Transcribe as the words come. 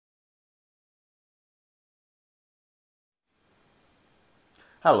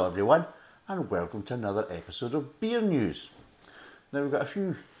Hello everyone, and welcome to another episode of Beer News. Now we've got a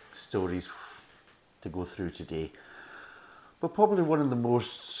few stories to go through today, but probably one of the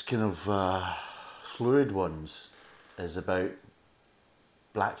most fluid ones is about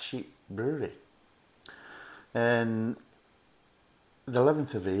Black Sheep Brewery. On the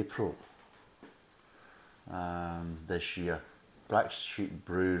 11th of April this year, Black Sheep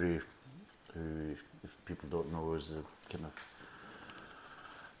Brewery, who, if people don't know, is a kind of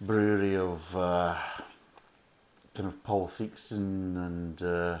brewery of Paul Theakston and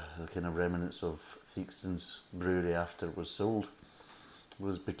the kind of remnants of Theakston's brewery after it was sold,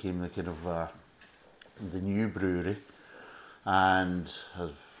 became the new brewery, and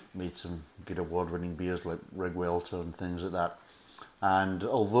has made some good award-winning beers like Rig Welter and things like that. And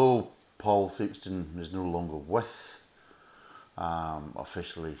although Paul Theakston is no longer with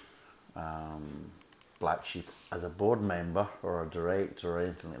officially Black Sheep as a board member or a director or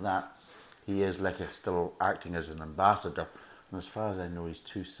anything like that, he is still acting as an ambassador. And as far as I know, his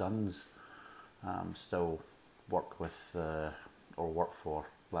two sons still work with or work for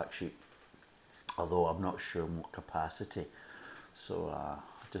Black Sheep, although I'm not sure in what capacity. So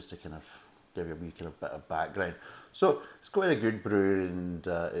just to kind of give you a wee kind of bit of background. So it's quite a good brewery, and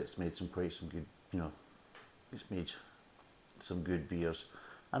it's made some good, it's made some good beers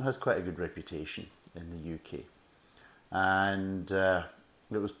and has quite a good reputation in the UK. And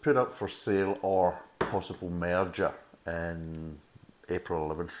it was put up for sale or possible merger in April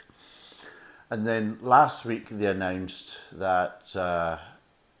 11th. And then last week they announced that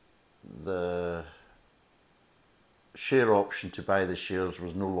the share option to buy the shares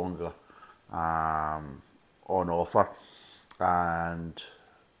was no longer on offer, and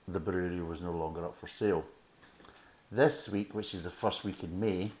the brewery was no longer up for sale. This week, which is the first week in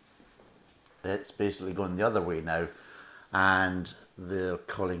May, it's basically gone the other way now, and they're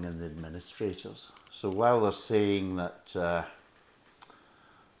calling in the administrators. So while they're saying that the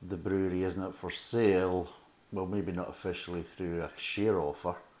brewery isn't up for sale, well, maybe not officially through a share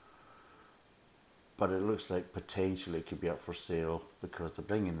offer, but it looks like potentially it could be up for sale because they're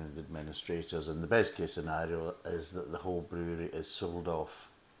bringing in the administrators, and the best case scenario is that the whole brewery is sold off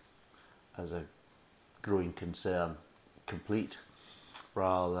as a growing concern complete,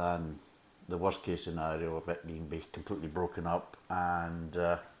 rather than the worst case scenario of it being completely broken up and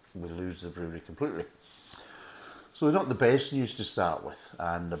we lose the brewery completely. So not the best news to start with,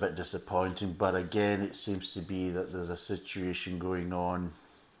 and a bit disappointing, but again it seems to be that there's a situation going on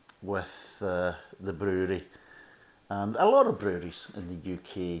with the brewery, and a lot of breweries in the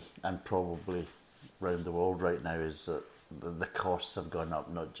UK and probably around the world right now, is that the costs have gone up,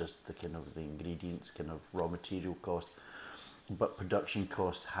 not just the the ingredients, raw material costs, but production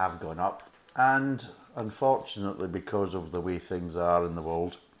costs have gone up. And unfortunately, because of the way things are in the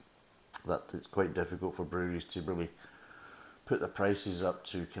world, that it's quite difficult for breweries to really put the prices up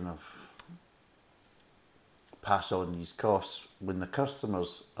to pass on these costs when the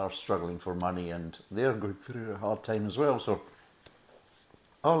customers are struggling for money and they're going through a hard time as well. So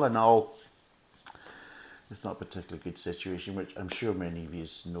all in all, it's not a particularly good situation, which I'm sure many of you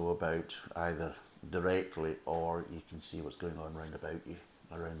know about either directly or you can see what's going on around about you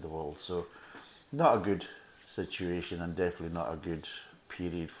around the world. So not a good situation, and definitely not a good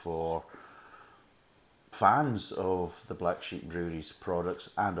period for fans of the Black Sheep Brewery's products,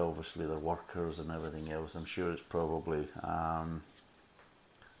 and obviously their workers and everything else. I'm sure it's probably a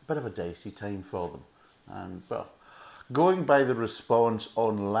bit of a dicey time for them. And well, going by the response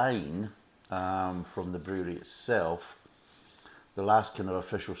online from the brewery itself, the last kind of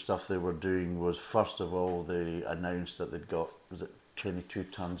official stuff they were doing was, first of all, they announced that they'd got, was it 22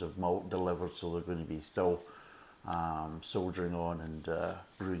 tons of malt delivered, so they're going to be still soldiering on and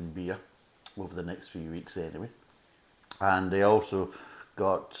brewing beer over the next few weeks anyway. And they also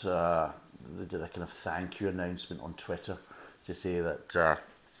got, they did a kind of thank you announcement on Twitter to say that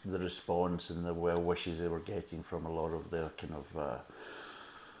the response and the well wishes they were getting from a lot of their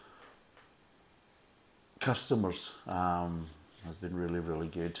customers has been really, really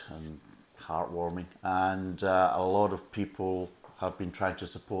good and heartwarming. And a lot of people have been trying to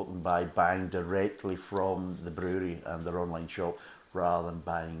support them by buying directly from the brewery and their online shop, rather than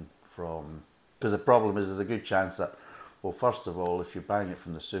buying from, because the problem is there's a good chance that, well, first of all, if you're buying it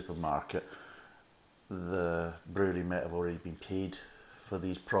from the supermarket, the brewery might have already been paid for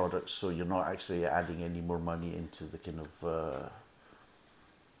these products, so you're not actually adding any more money into the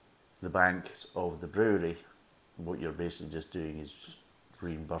the banks of the brewery. What you're basically just doing is just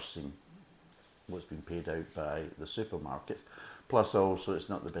reimbursing what's been paid out by the supermarkets. Plus also, it's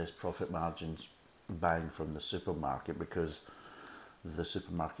not the best profit margins buying from the supermarket, because the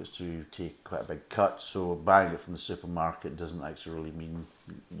supermarkets to take quite a big cut. So buying it from the supermarket doesn't actually really mean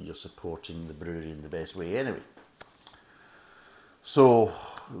you're supporting the brewery in the best way anyway. So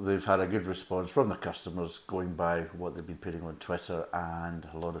they've had a good response from the customers going by what they've been putting on Twitter, and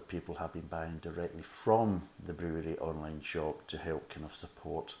a lot of people have been buying directly from the brewery online shop to help kind of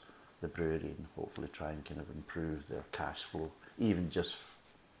support the brewery and hopefully try and kind of improve their cash flow, even just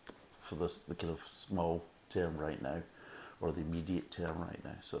for the kind of small term right now, or the immediate term right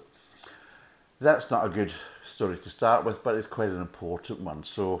now. So that's not a good story to start with, but it's quite an important one.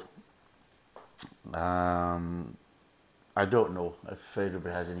 So I don't know if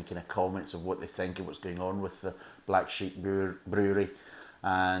anybody has any kind of comments of what they think of what's going on with the Black Sheep Brewery,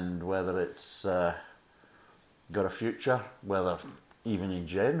 and whether it's got a future, whether even in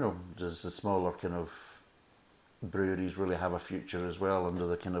general does the smaller kind of breweries really have a future as well under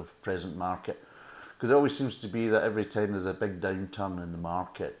the kind of present market. Because it always seems to be that every time there's a big downturn in the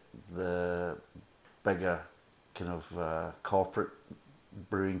market, the bigger kind of corporate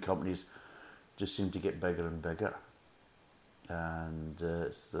brewing companies just seem to get bigger and bigger. And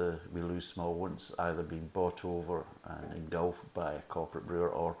we lose small ones, either being bought over and engulfed by a corporate brewer,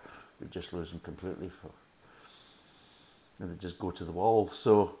 or we just lose them completely and they just go to the wall.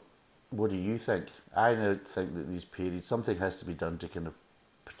 So what do you think? I now think that these periods, something has to be done to kind of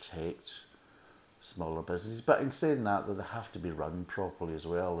protect smaller businesses, but in saying that they have to be run properly as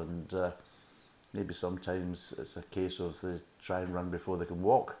well, and maybe sometimes it's a case of they try and run before they can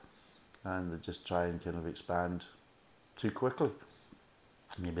walk, and they just try and kind of expand too quickly.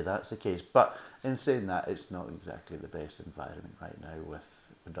 Maybe that's the case, but in saying that, it's not exactly the best environment right now with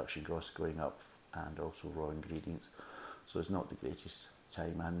production costs going up and also raw ingredients, so it's not the greatest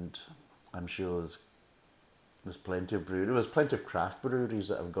time. And I'm sure there's plenty of breweries, there's plenty of craft breweries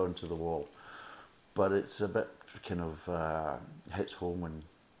that have gone to the wall, but it's a bit kind of hits home when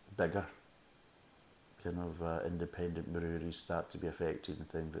bigger kind of independent breweries start to be affected and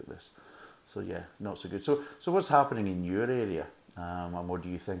things like this. So yeah, not so good. So what's happening in your area? And what do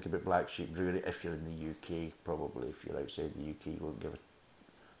you think about Black Sheep Brewery? If you're in the UK, probably. If you're outside the UK, you won't give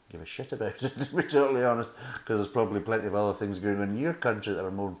a shit about it, to be totally honest, because there's probably plenty of other things going on in your country that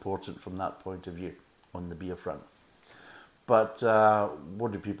are more important from that point of view on the beer front. But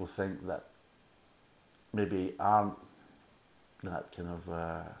what do people think that maybe aren't that kind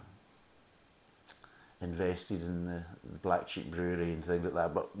of invested in the Black Sheep Brewery and things like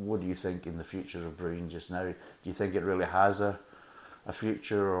that? But what do you think in the future of brewing just now? Do you think it really has a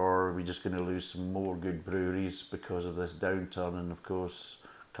future, or are we just going to lose some more good breweries because of this downturn? And of course,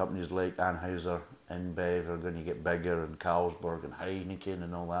 companies like Anheuser, InBev are going to get bigger, and Carlsberg and Heineken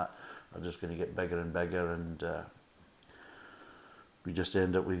and all that are just going to get bigger and bigger, and we just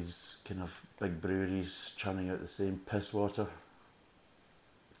end up with these kind of big breweries churning out the same piss water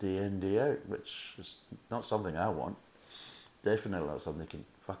day in, day out, which is not something I want. Definitely not something can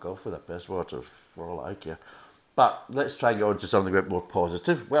fuck off with a piss water for all I care. But let's try and get on to something a bit more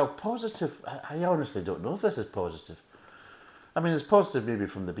positive. Well, positive, I honestly don't know if this is positive. I mean, it's positive maybe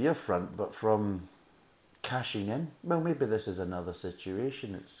from the beer front, but from cashing in, well, maybe this is another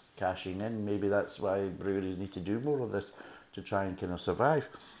situation. It's cashing in. Maybe that's why breweries need to do more of this to try and kind of survive.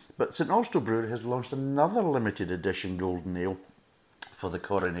 But St Austell Brewery has launched another limited edition golden ale for the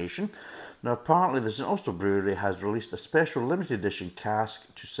coronation. Now, apparently the St Austell Brewery has released a special limited edition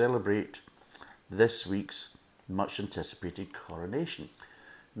cask to celebrate this week's much anticipated coronation.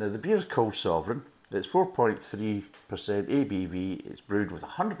 Now, the beer is called Sovereign. It's 4.3% ABV. It's brewed with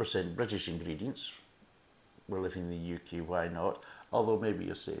 100% British ingredients. We're living in the UK, why not? Although maybe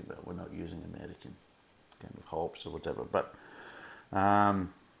you're saying, well, we're not using American kind of hops or whatever. But I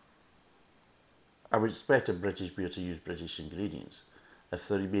would expect a British beer to use British ingredients. If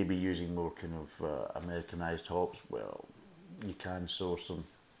they're maybe using more kind of Americanized hops, well, you can source them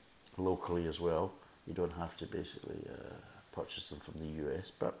locally as well. You don't have to basically purchase them from the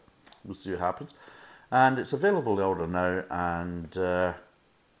US, but we'll see what happens. And it's available to order now, and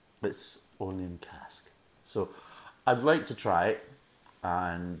it's only in cask. So I'd like to try it,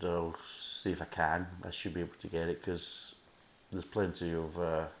 and I'll see if I can. I should be able to get it, because there's plenty of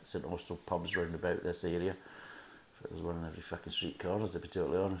St Austell pubs round about this area. There's one in every fucking street corner, to be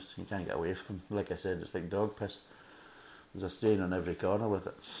totally honest. You can't get away from them. Like I said, it's like dog piss. There's a stain on every corner with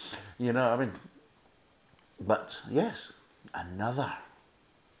it. You know what I mean? But yes, another.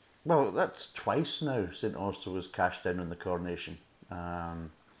 Well, that's twice now St Austell was cashed in on the coronation. And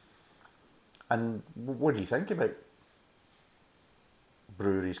what do you think about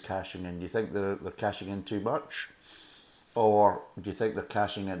breweries cashing in? Do you think they're cashing in too much? Or do you think they're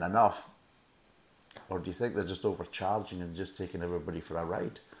cashing in enough Or do you think they're just overcharging and just taking everybody for a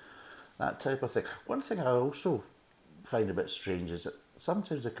ride? That type of thing. One thing I also find a bit strange is that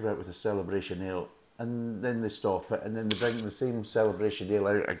sometimes they come out with a celebration ale and then they stop it and then they bring the same celebration ale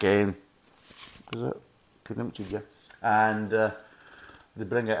out again. Is it? Yeah. And they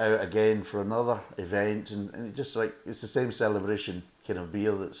bring it out again for another event, and it just like it's the same celebration kind of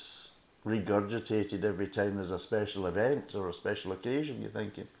beer that's regurgitated every time there's a special event or a special occasion. You're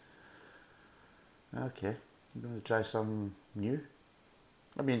thinking, okay, I'm going to try something new.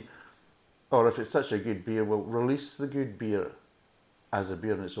 I mean, or if it's such a good beer, well, release the good beer as a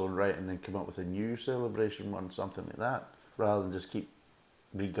beer in its own right and then come up with a new celebration one, something like that, rather than just keep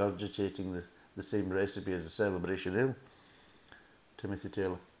regurgitating the same recipe as the celebration ale. Timothy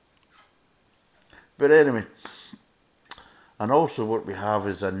Taylor. But anyway, and also what we have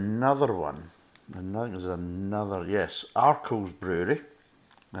is another one, and I think there's another, yes, Arco's Brewery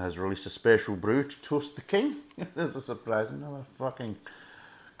has released a special brew to toast the king. There's a surprise, another fucking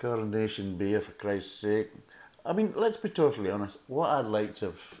coronation beer, for Christ's sake. I mean, let's be totally honest, what I'd like to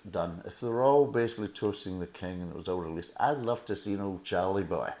have done, if they were all basically toasting the king and it was all released, I'd love to see an old Charlie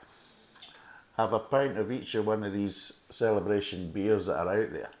boy have a pint of each of one of these celebration beers that are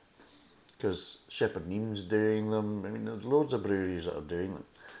out there. Because Shepherd Neame's doing them, I mean, there's loads of breweries that are doing them.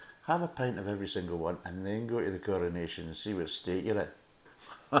 Have a pint of every single one and then go to the coronation and see what state you're in.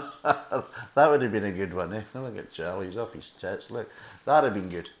 That would have been a good one, eh? Look at Charlie's off his tits, look. That'd have been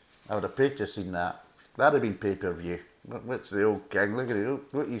good. I would have paid to have seen that. That'd have been pay-per-view. What's the old king? Look at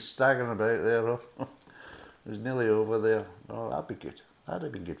it. Look, he's staggering about there. Oh. He's nearly over there. Oh, that'd be good. That'd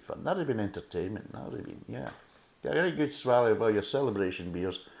have been good fun. That'd have been entertainment. That'd have been, yeah. Get a very good swallow of all your celebration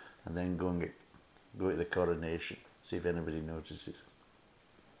beers and then go to the coronation. See if anybody notices.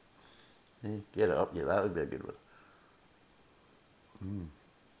 Yeah, get it up, yeah, that would be a good one.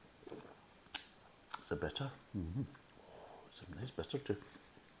 It's a bitter. It's a nice bitter too.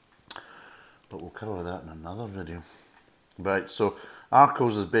 But we'll cover that in another video. Right, so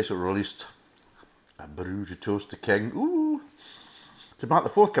Arco's has basically released a brew to toast the king. Ooh! To mark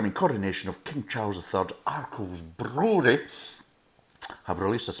the forthcoming coronation of King Charles III, Arco's Brewery have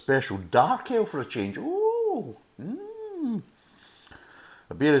released a special dark ale for a change. Ooh! The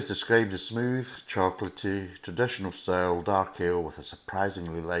beer is described as smooth, chocolatey, traditional style dark ale with a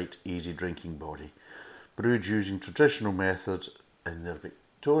surprisingly light, easy drinking body. Brewed using traditional methods in their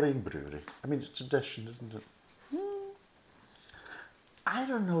Victorian brewery. I mean, it's tradition, isn't it? I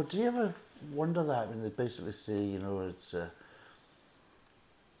don't know, do you ever wonder that when they basically say, you know, it's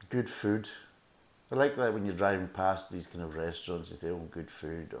good food? I like that when you're driving past these kind of restaurants, you say, oh, good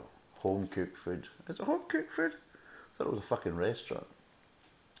food, or home cooked food. Is it home cooked food? I thought it was a fucking restaurant.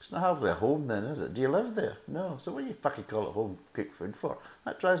 It's not hardly a home then, is it? Do you live there? No. So what do you fucking call it home cooked food for?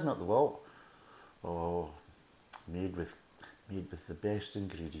 That drives me up the wall. Oh, made with the best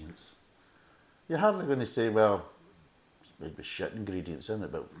ingredients. You're hardly going to say, well, it's made with shit ingredients, isn't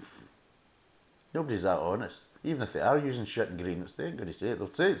it? But nobody's that honest. Even if they are using shit ingredients, they ain't going to say it.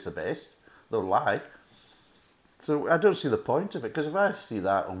 They'll say it's the best. They'll lie. So I don't see the point of it, because if I see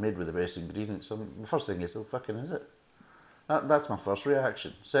that, or made with the best ingredients, the first thing is, oh, fucking is it? That's my first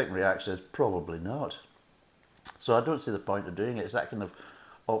reaction. Second reaction is probably not. So I don't see the point of doing it. It's that kind of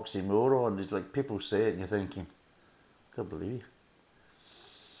oxymoron. It's like people say it and you're thinking, I can't believe you.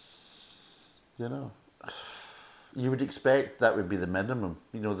 You know, you would expect that would be the minimum.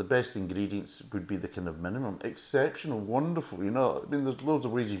 You know, the best ingredients would be the kind of minimum. Exceptional, wonderful, you know. I mean, there's loads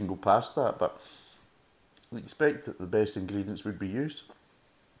of ways you can go past that, but you expect that the best ingredients would be used.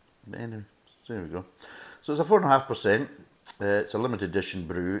 But anyway, so there we go. So it's a 4.5%. It's a limited edition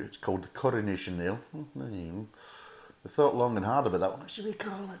brew. It's called the Coronation Ale. We thought long and hard about that one. What should we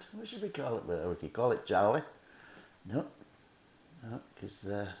call it? What should we call it? Well, we could call it Charlie. No, because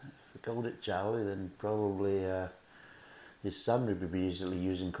if we called it Charlie, then probably his son would be easily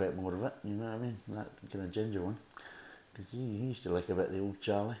using quite more of it. You know what I mean? That kind of ginger one. Because he used to like a bit of the old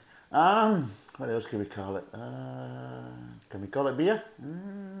Charlie. What else can we call it? Can we call it beer?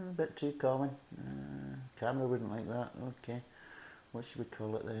 A bit too common. Camera wouldn't like that. Okay. What should we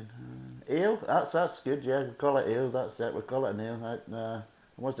call it then? Ale? That's good, yeah. We call it ale, that's it. We call it an ale.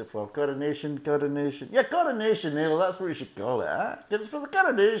 What's it for? Coronation? Yeah, Coronation Ale, that's what we should call it. It's for the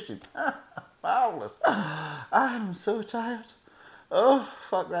coronation. Marvellous. I'm so tired. Oh,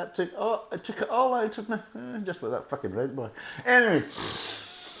 fuck that. It took it all out of me. Just like that fucking red boy. Anyway.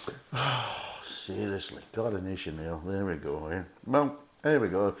 Seriously, Coronation Ale. There we go. Eh? Well, there we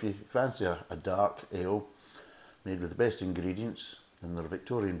go. If you fancy a dark ale made with the best ingredients in their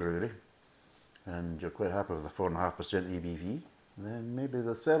Victorian brewery, and you're quite happy with the 4.5% ABV, then maybe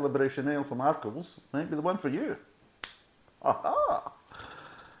the Celebration Ale from Arkles might be the one for you. Aha!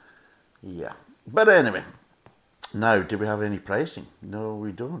 Yeah. But anyway, now, do we have any pricing? No,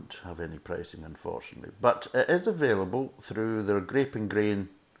 we don't have any pricing, unfortunately. But it is available through their Grape and Grain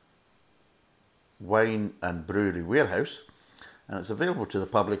wine and brewery warehouse, and it's available to the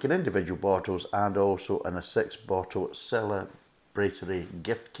public in individual bottles and also in a 6-bottle celebratory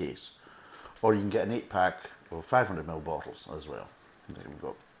gift case. Or you can get an 8-pack of 500ml bottles as well. There we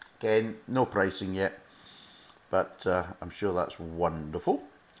go. Again, no pricing yet, but I'm sure that's wonderful.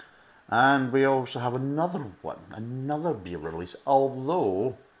 And we also have another one, another beer release,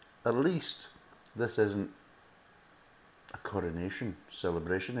 although at least this isn't a Coronation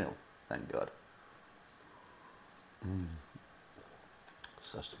Celebration Ale, thank God.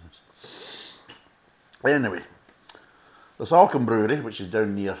 Sustenance. Anyway, the Salcombe Brewery, which is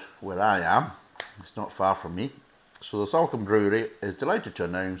down near where I am, it's not far from me. So the Salcombe Brewery is delighted to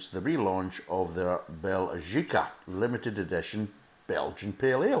announce the relaunch of their Belgica limited edition Belgian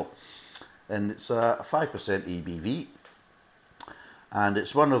Pale Ale. And it's a 5% ABV. And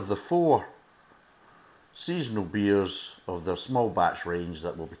it's one of the 4 seasonal beers of their small batch range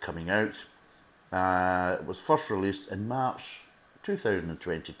that will be coming out. It was first released in March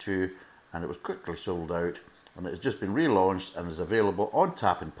 2022 and it was quickly sold out, and it's just been relaunched and is available on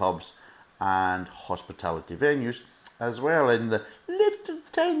tap in pubs and hospitality venues, as well in the little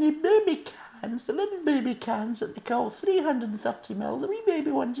tiny baby cans, the little baby cans that they call 330ml, the wee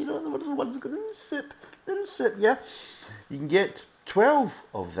baby ones, you know, the little ones got a little sip, yeah. You can get 12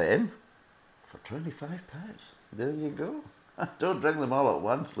 of them for £25. There you go. Don't drink them all at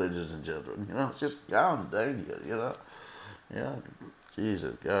once, ladies and gentlemen. You know, it's just calm down here, you know. Yeah,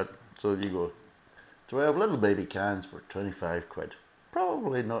 Jesus God. So you go, 12 little baby cans for 25 quid.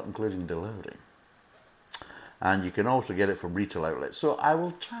 Probably not including delivery. And you can also get it from retail outlets. So I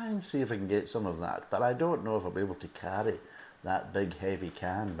will try and see if I can get some of that. But I don't know if I'll be able to carry that big heavy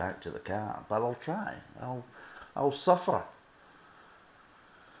can back to the car. But I'll try. I'll suffer.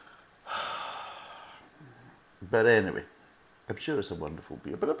 But anyway, I'm sure it's a wonderful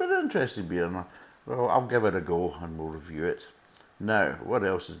beer, but a bit interesting beer. And well, I'll give it a go and we'll review it. Now, what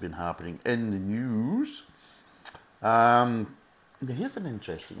else has been happening in the news? Here's an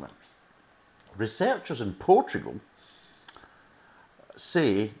interesting one. Researchers in Portugal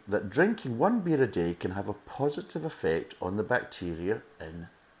say that drinking 1 beer a day can have a positive effect on the bacteria in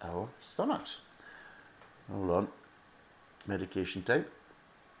our stomachs. Hold on. Medication time.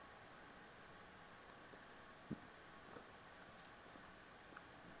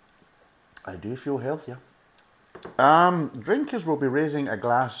 I do feel healthier. Drinkers will be raising a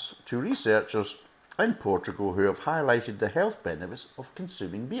glass to researchers in Portugal who have highlighted the health benefits of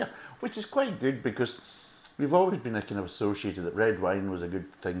consuming beer, which is quite good because we've always been kind of associated that red wine was a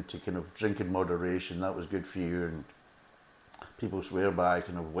good thing to kind of drink in moderation, that was good for you, and people swear by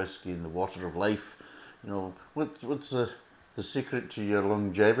kind of whiskey and the water of life. You know, what's the secret to your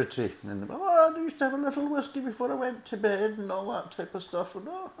longevity? And I used to have a little whiskey before I went to bed and all that type of stuff. And,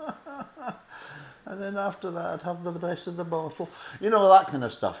 and then after that I'd have the rest of the bottle. You know, that kind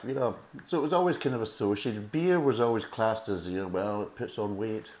of stuff, you know. So it was always kind of associated. Beer was always classed as, you know, well, it puts on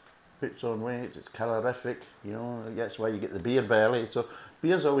weight, it's calorific, you know, that's why you get the beer belly. So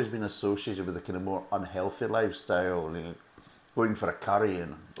beer's always been associated with a kind of more unhealthy lifestyle, you know, going for a curry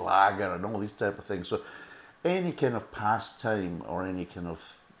and lager and all these type of things. So any kind of pastime or any kind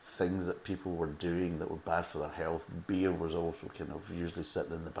of things that people were doing that were bad for their health, beer was also kind of usually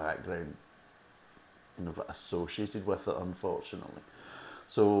sitting in the background, kind of associated with it, unfortunately.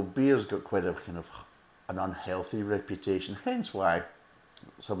 So beer's got quite a kind of an unhealthy reputation, hence why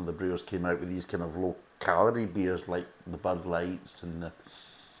some of the brewers came out with these kind of low calorie beers like the Bud Lights and the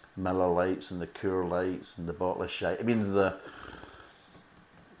Miller Lights and the Coors Lights and the Bottle of Shite. I mean,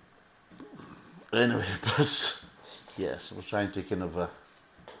 anyway, but yes, we're trying to kind of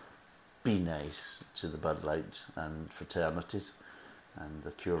be nice to the Bud Light and fraternities and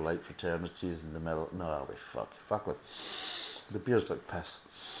the Coors Light fraternities and the Miller. No, I'll be fuck it. The beers look piss.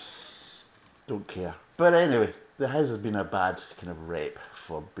 Don't care. But anyway, there has been a bad kind of rep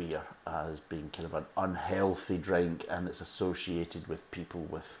for beer as being kind of an unhealthy drink, and it's associated with people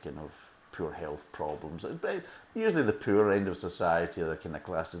with kind of poor health problems. Usually the poor end of society are the kind of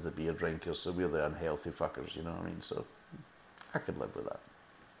classed as the beer drinkers, so we're the unhealthy fuckers, you know what I mean? So I could live with that.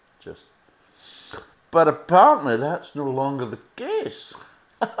 But apparently that's no longer the case.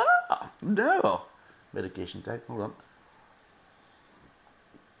 No. Medication time, hold on.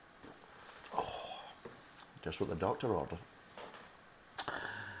 Just what the doctor ordered.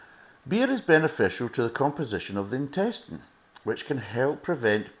 Beer is beneficial to the composition of the intestine. which can help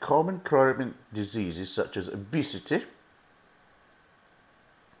prevent common chronic diseases such as obesity.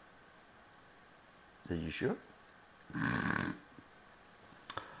 Are you sure?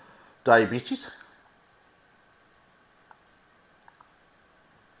 Diabetes,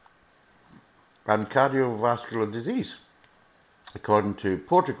 and cardiovascular disease, according to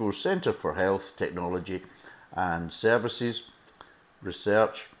Portugal's Centre for Health, Technology and Services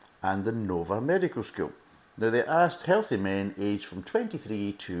Research and the Nova Medical School. Now, they asked healthy men aged from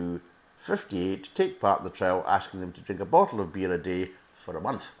 23 to 58 to take part in the trial, asking them to drink a bottle of beer a day for a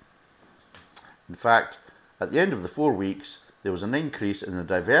month. In fact, at the end of the 4 weeks, there was an increase in the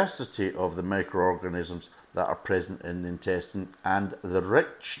diversity of the microorganisms that are present in the intestine and the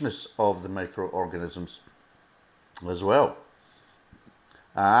richness of the microorganisms as well.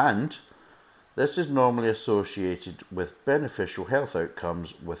 And this is normally associated with beneficial health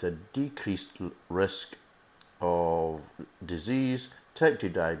outcomes with a decreased risk of disease, type 2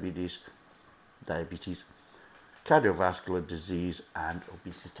 diabetes, cardiovascular disease and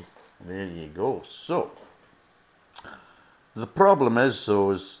obesity. There you go. So, the problem is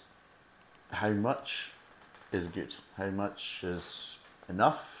how much is good, how much is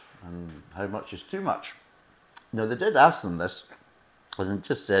enough, and how much is too much. Now, they did ask them this, and it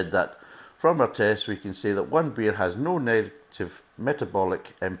just said that from our tests we can say that one beer has no negative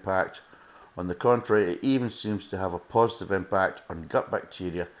metabolic impact. On the contrary, it even seems to have a positive impact on gut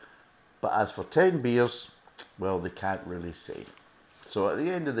bacteria. But as for 10 beers, well, they can't really say. So at the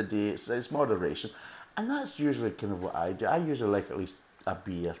end of the day, it's moderation. And that's usually kind of what I do. I usually like at least a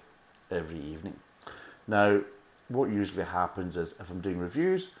beer every evening. Now, what usually happens is if I'm doing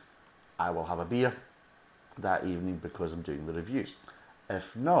reviews, I will have a beer that evening because I'm doing the reviews.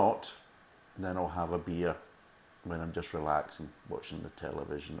 If not, then I'll have a beer when I'm just relaxing, watching the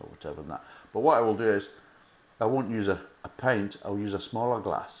television or whatever and that. But what I will do is, I won't use a pint, I'll use a smaller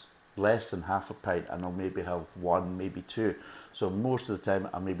glass, less than half a pint, and I'll maybe have one, maybe two. So most of the time,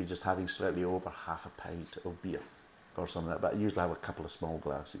 I'm maybe just having slightly over half a pint of beer or something like that. But I usually have a couple of small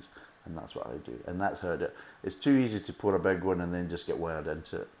glasses, and that's what I do. And that's how I do it. It's too easy to pour a big one and then just get wired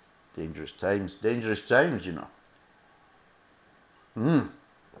into it. Dangerous times, you know.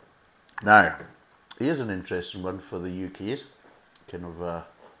 Now, here's an interesting one for the UK's kind of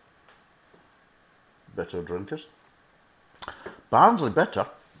bitter drinkers. Barnsley Bitter,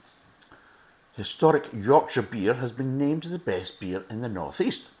 historic Yorkshire beer, has been named the best beer in the North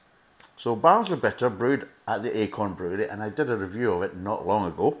East. So Barnsley Bitter, brewed at the Acorn Brewery, and I did a review of it not long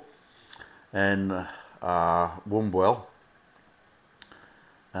ago in Wombwell,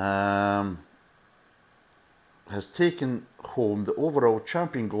 has taken home the overall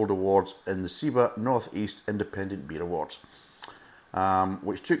Champion Gold Awards in the SIBA North East Independent Beer Awards,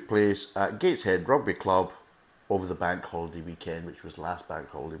 which took place at Gateshead Rugby Club over the bank holiday weekend, which was last bank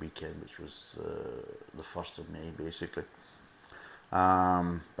holiday weekend, which was the 1st of May, basically.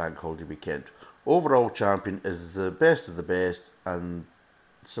 Bank holiday weekend. Overall champion is the best of the best and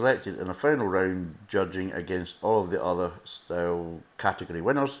selected in a final round judging against all of the other style category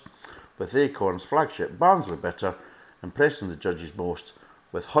winners, with Acorn's flagship Barnsley Bitter impressing the judges most,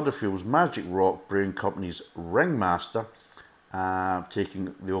 with Huddersfield's Magic Rock Brewing Company's Ringmaster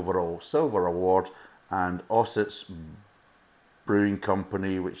taking the overall silver award, and Ossett's Brewing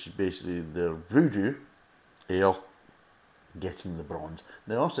Company, which is basically their Voodoo Ale, getting the bronze.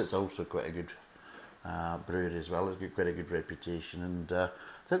 Now, Ossett's also quite a good brewery as well. It's got quite a good reputation, and I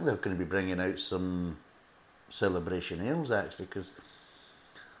think they're going to be bringing out some celebration ales actually, because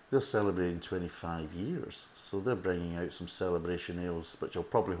they're celebrating 25 years. So they're bringing out some celebration ales, which I'll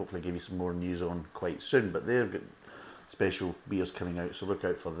probably hopefully give you some more news on quite soon. But they've got special beers coming out, so look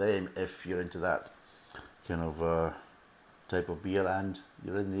out for them if you're into that kind of type of beer and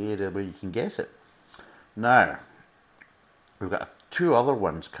you're in the area where you can guess it. Now, we've got two other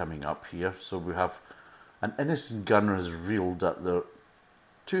ones coming up here. So we have an Innocent Gunner has revealed that the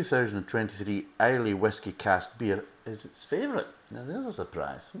 2023 Islay Whiskey Cask beer is its favourite. Now there's a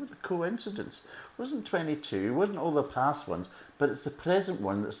surprise. What a coincidence. It wasn't 22, it wasn't all the past ones, but it's the present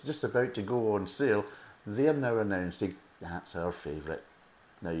one that's just about to go on sale. They're now announcing that's our favourite.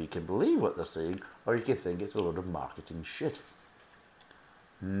 Now you can believe what they're saying, or you can think it's a load of marketing shit.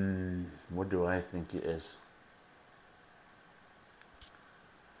 What do I think it is?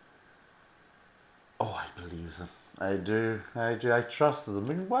 Oh, I believe them. I do. I trust them. I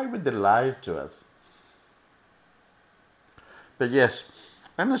mean, why would they lie to us? But yes,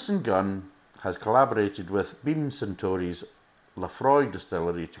 Innocent Gun has collaborated with Beam Suntory's Lafroy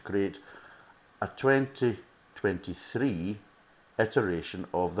Distillery to create a 2023 iteration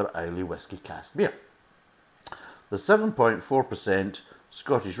of their Islay Whiskey Cask beer. The 7.4%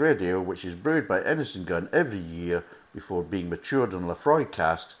 Scottish Red Ale, which is brewed by Innis & Gunn every year before being matured in Lafroy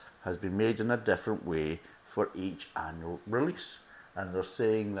casks, has been made in a different way for each annual release. And they're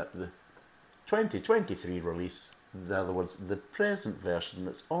saying that the 2023 release, in other words, the present version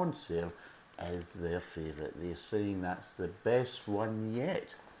that's on sale, is their favourite. They're saying that's the best one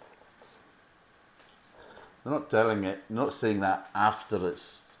yet. They're not saying that after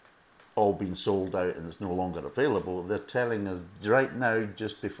it's all been sold out and it's no longer available. They're telling us right now,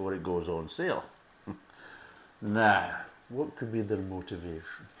 just before it goes on sale. Now, what could be their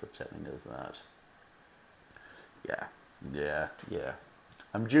motivation for telling us that? Yeah.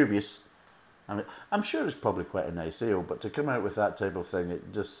 I'm dubious. I'm sure it's probably quite a nice ale, but to come out with that type of thing,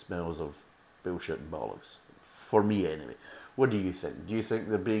 it just smells of bullshit and bollocks. For me, anyway. What do you think? Do you think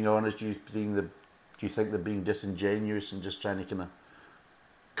they're being honest? Do you think they're being disingenuous and just trying to kind of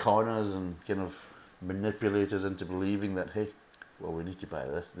con us and kind of manipulate us into believing that, hey, well, we need to buy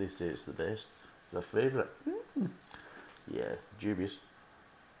this. They say it's the best. It's their favourite. Yeah, dubious.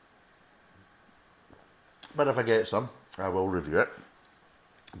 But if I get some, I will review it.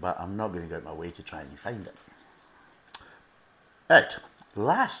 But I'm not going to go out my way to try and find it. Right,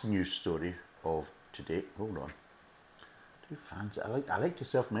 last news story of today. Hold on. Too fancy. I like to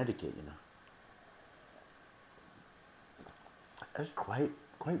self-medicate, you know. It's quite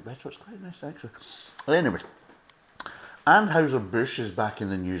bitter. It's quite nice, actually. Well, anyway, Anheuser-Busch is back in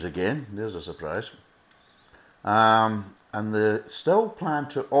the news again. There's a surprise. And they still plan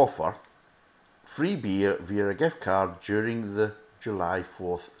to offer free beer via a gift card during the July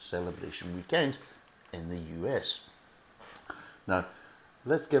 4th celebration weekend in the US. Now,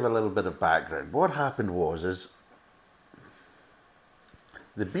 let's give a little bit of background. What happened is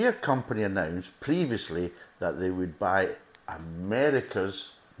the beer company announced previously that they would buy America's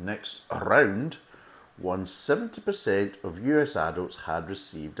next round once 70% of US adults had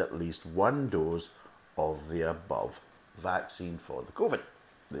received at least one dose of the above vaccine for the COVID.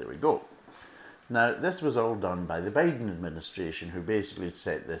 There we go. Now, this was all done by the Biden administration, who basically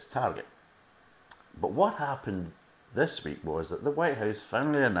set this target. But what happened this week was that the White House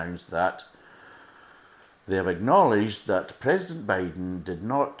finally announced that they have acknowledged that President Biden did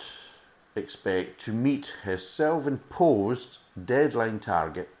not expect to meet his self-imposed deadline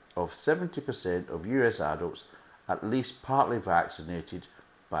target of 70% of US adults at least partly vaccinated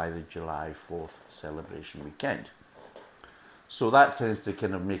by the July 4th celebration weekend. So that tends to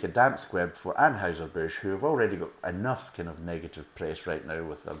kind of make a damp squib for Anheuser-Busch, who have already got enough kind of negative press right now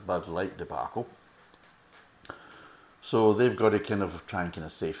with their Bud Light debacle. So they've got to kind of try and kind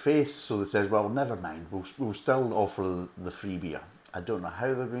of save face. So they says, well, never mind, we'll still offer the free beer. I don't know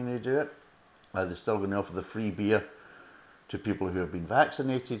how they're going to do it. They're still going to offer the free beer to people who have been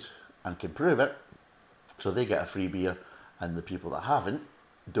vaccinated and can prove it. So they get a free beer, and the people that haven't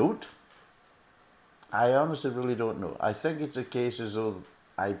don't. I honestly really don't know. I think it's a case as though,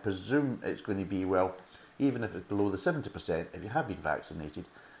 I presume it's going to be, well, even if it's below the 70%, if you have been vaccinated,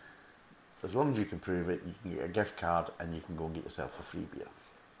 as long as you can prove it, you can get a gift card and you can go and get yourself a free beer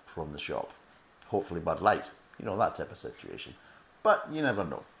from the shop. Hopefully Bud Light, you know, that type of situation. But you never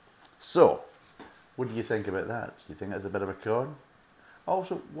know. So, what do you think about that? Do you think that's a bit of a con?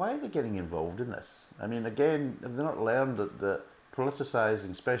 Also, why are they getting involved in this? I mean, again, have they not learned that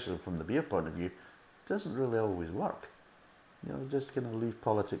politicising, especially from the beer point of view, doesn't really always work? You know, just kind of leave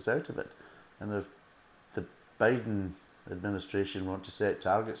politics out of it. And if the Biden administration want to set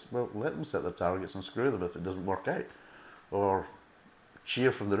targets, well, let them set their targets and screw them if it doesn't work out. Or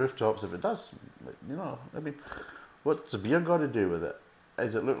cheer from the rooftops if it does. You know, I mean, what's the beer got to do with it?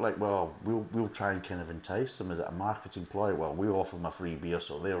 Does it look like, well, we'll try and kind of entice them? Is it a marketing ploy? Well, we offer them a free beer,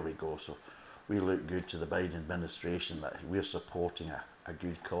 so there we go. So we look good to the Biden administration that we're supporting a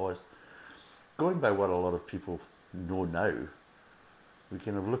good cause. Going by what a lot of people know now, we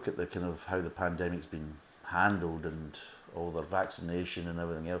kind of look at the kind of how the pandemic's been handled and all their vaccination and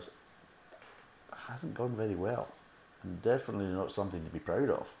everything else. It hasn't gone very well, and definitely not something to be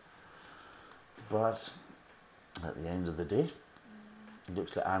proud of. But at the end of the day, it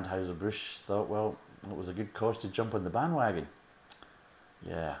looks like Anheuser-Busch thought, well, it was a good cause to jump on the bandwagon.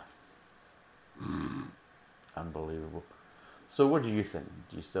 Yeah. Unbelievable. So what do you think?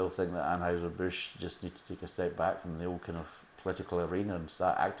 Do you still think that Anheuser-Busch just need to take a step back from the old kind of political arena and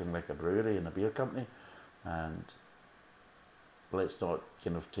start acting like a brewery and a beer company? And let's not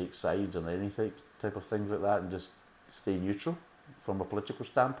kind of take sides on any type of things like that and just stay neutral from a political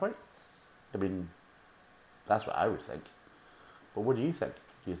standpoint? I mean, that's what I would think. But what do you think?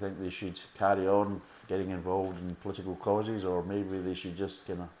 Do you think they should carry on getting involved in political causes, or maybe they should just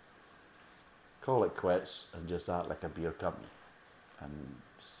kind of call it quits and just act like a beer company and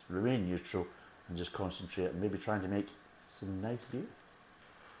remain neutral and just concentrate on maybe trying to make some nice beer.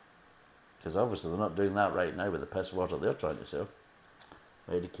 Because obviously they're not doing that right now with the piss water they're trying to sell.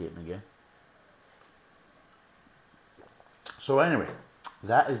 Educating again. So anyway,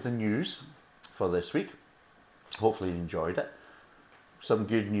 that is the news for this week. Hopefully you enjoyed it. Some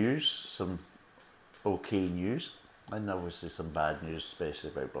good news, some okay news, and obviously some bad news, especially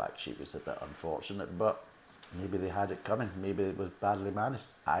about Black Sheep. It's a bit unfortunate, but maybe they had it coming. Maybe it was badly managed.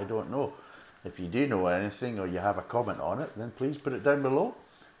 I don't know. If you do know anything or you have a comment on it, then please put it down below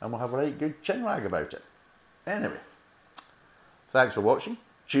and we'll have a right good chinwag about it. Anyway, thanks for watching.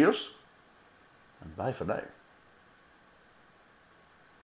 Cheers, and bye for now.